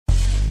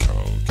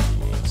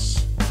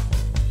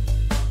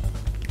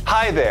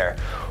Hi there.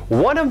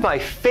 One of my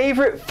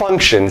favorite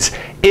functions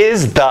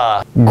is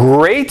the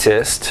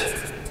greatest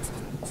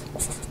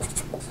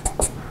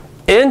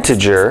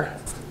integer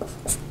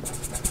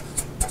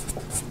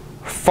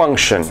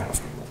function.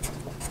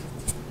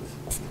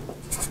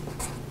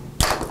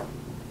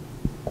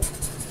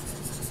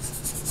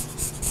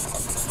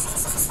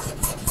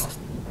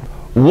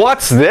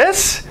 What's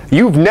this?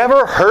 You've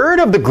never heard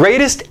of the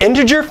greatest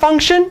integer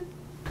function?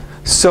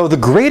 So the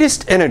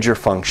greatest integer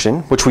function,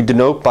 which we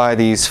denote by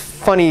these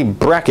funny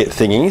bracket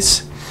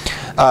thingies,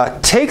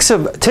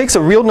 takes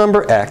a real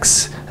number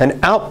x and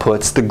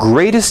outputs the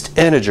greatest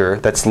integer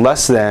that's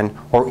less than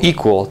or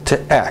equal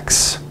to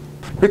x.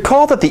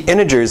 Recall that the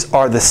integers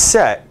are the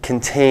set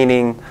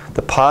containing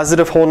the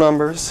positive whole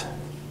numbers,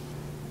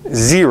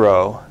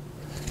 0,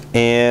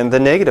 and the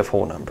negative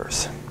whole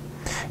numbers.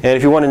 And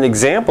if you want an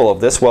example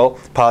of this, well,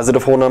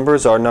 positive whole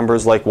numbers are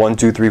numbers like 1,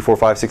 2, 3, 4,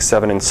 5, 6,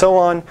 7, and so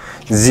on.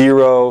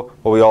 0,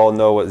 well, we all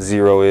know what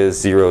 0 is.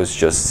 0 is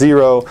just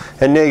 0.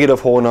 And negative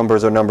whole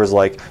numbers are numbers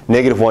like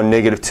 -1,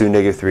 -2,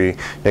 -3,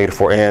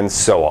 -4, and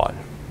so on.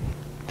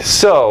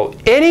 So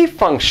any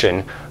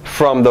function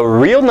from the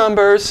real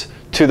numbers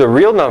to the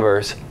real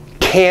numbers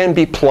can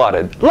be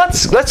plotted.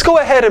 Let's go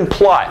ahead and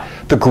plot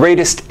the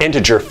greatest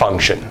integer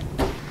function.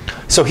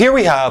 So here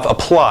we have a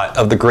plot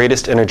of the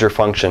greatest integer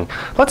function.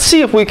 Let's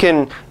see if we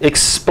can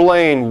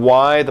explain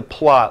why the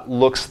plot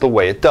looks the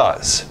way it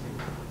does.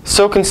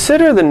 So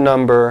consider the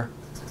number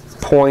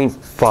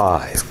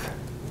 0.5.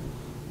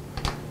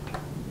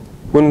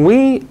 When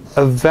we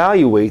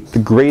evaluate the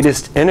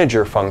greatest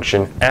integer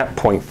function at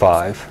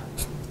 0.5,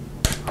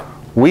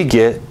 we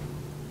get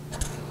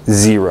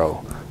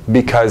 0.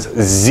 Because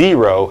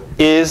 0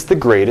 is the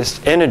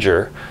greatest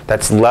integer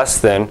that's less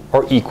than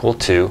or equal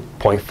to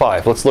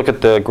 0.5. Let's look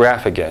at the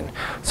graph again.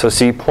 So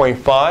see,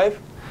 0.5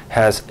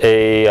 has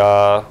a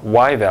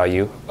y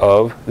value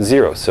of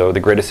 0. So the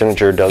greatest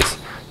integer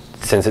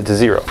sends it to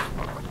 0.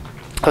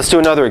 Let's do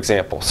another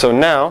example. So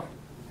now,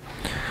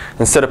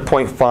 instead of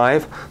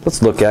 0.5,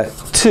 let's look at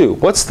 2.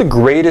 What's the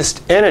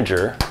greatest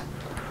integer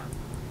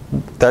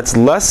that's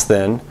less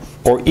than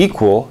or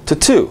equal to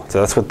 2.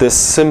 So that's what this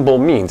symbol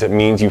means. It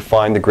means you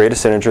find the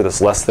greatest integer that's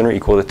less than or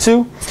equal to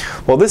 2.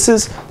 Well, this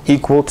is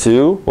equal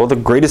to, well, the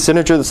greatest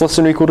integer that's less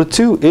than or equal to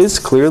 2 is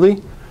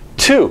clearly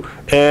 2.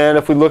 And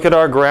if we look at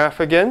our graph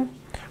again,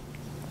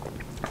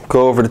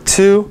 go over to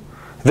 2,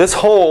 this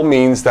whole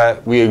means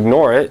that we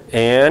ignore it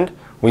and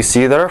we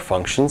see that our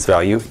function's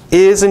value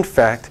is in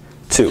fact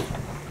 2.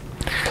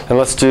 And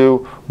let's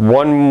do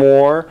one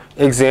more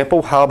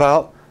example. How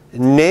about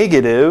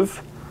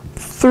negative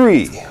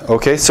 3.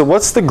 Okay, so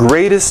what's the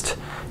greatest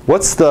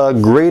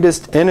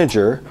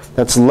integer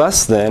that's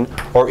less than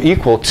or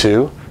equal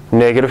to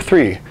negative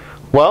 3?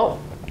 Well,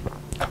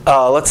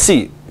 let's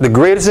see. The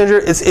greatest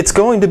integer, it's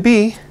going to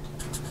be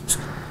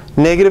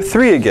negative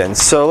 3 again.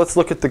 So let's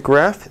look at the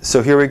graph.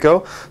 So here we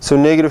go. So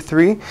negative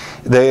 3,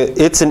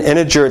 it's an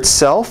integer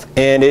itself,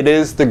 and it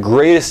is the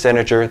greatest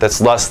integer that's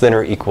less than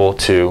or equal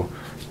to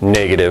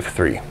negative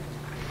 3.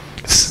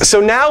 So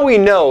now we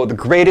know the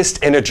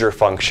greatest integer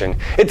function.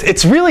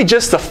 It's really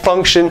just a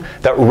function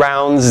that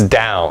rounds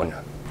down.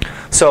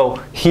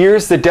 So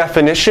here's the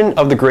definition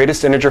of the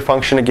greatest integer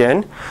function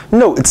again.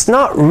 No, it's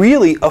not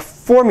really a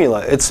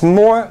formula. It's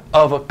more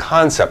of a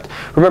concept.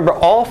 Remember,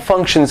 all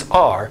functions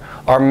are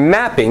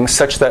mapping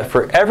such that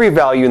for every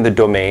value in the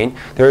domain,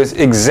 there is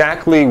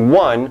exactly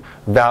one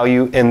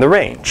value in the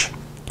range.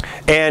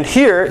 And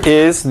here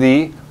is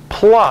the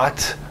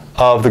plot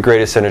of the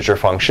greatest integer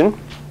function.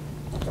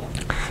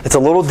 It's a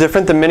little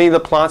different than many of the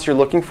plots you're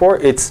looking for.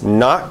 It's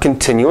not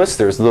continuous.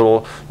 There's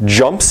little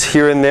jumps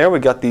here and there. We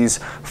got these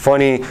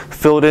funny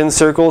filled in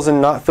circles and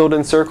not filled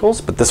in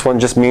circles, but this one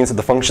just means that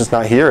the function's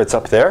not here, it's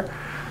up there.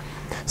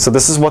 So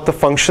this is what the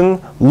function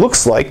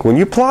looks like when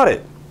you plot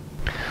it.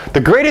 The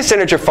greatest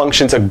integer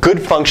function's a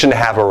good function to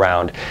have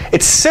around.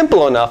 It's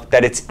simple enough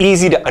that it's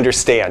easy to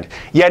understand,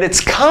 yet it's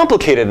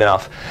complicated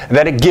enough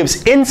that it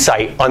gives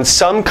insight on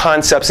some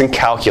concepts in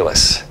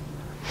calculus.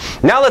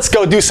 Now let's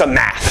go do some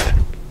math.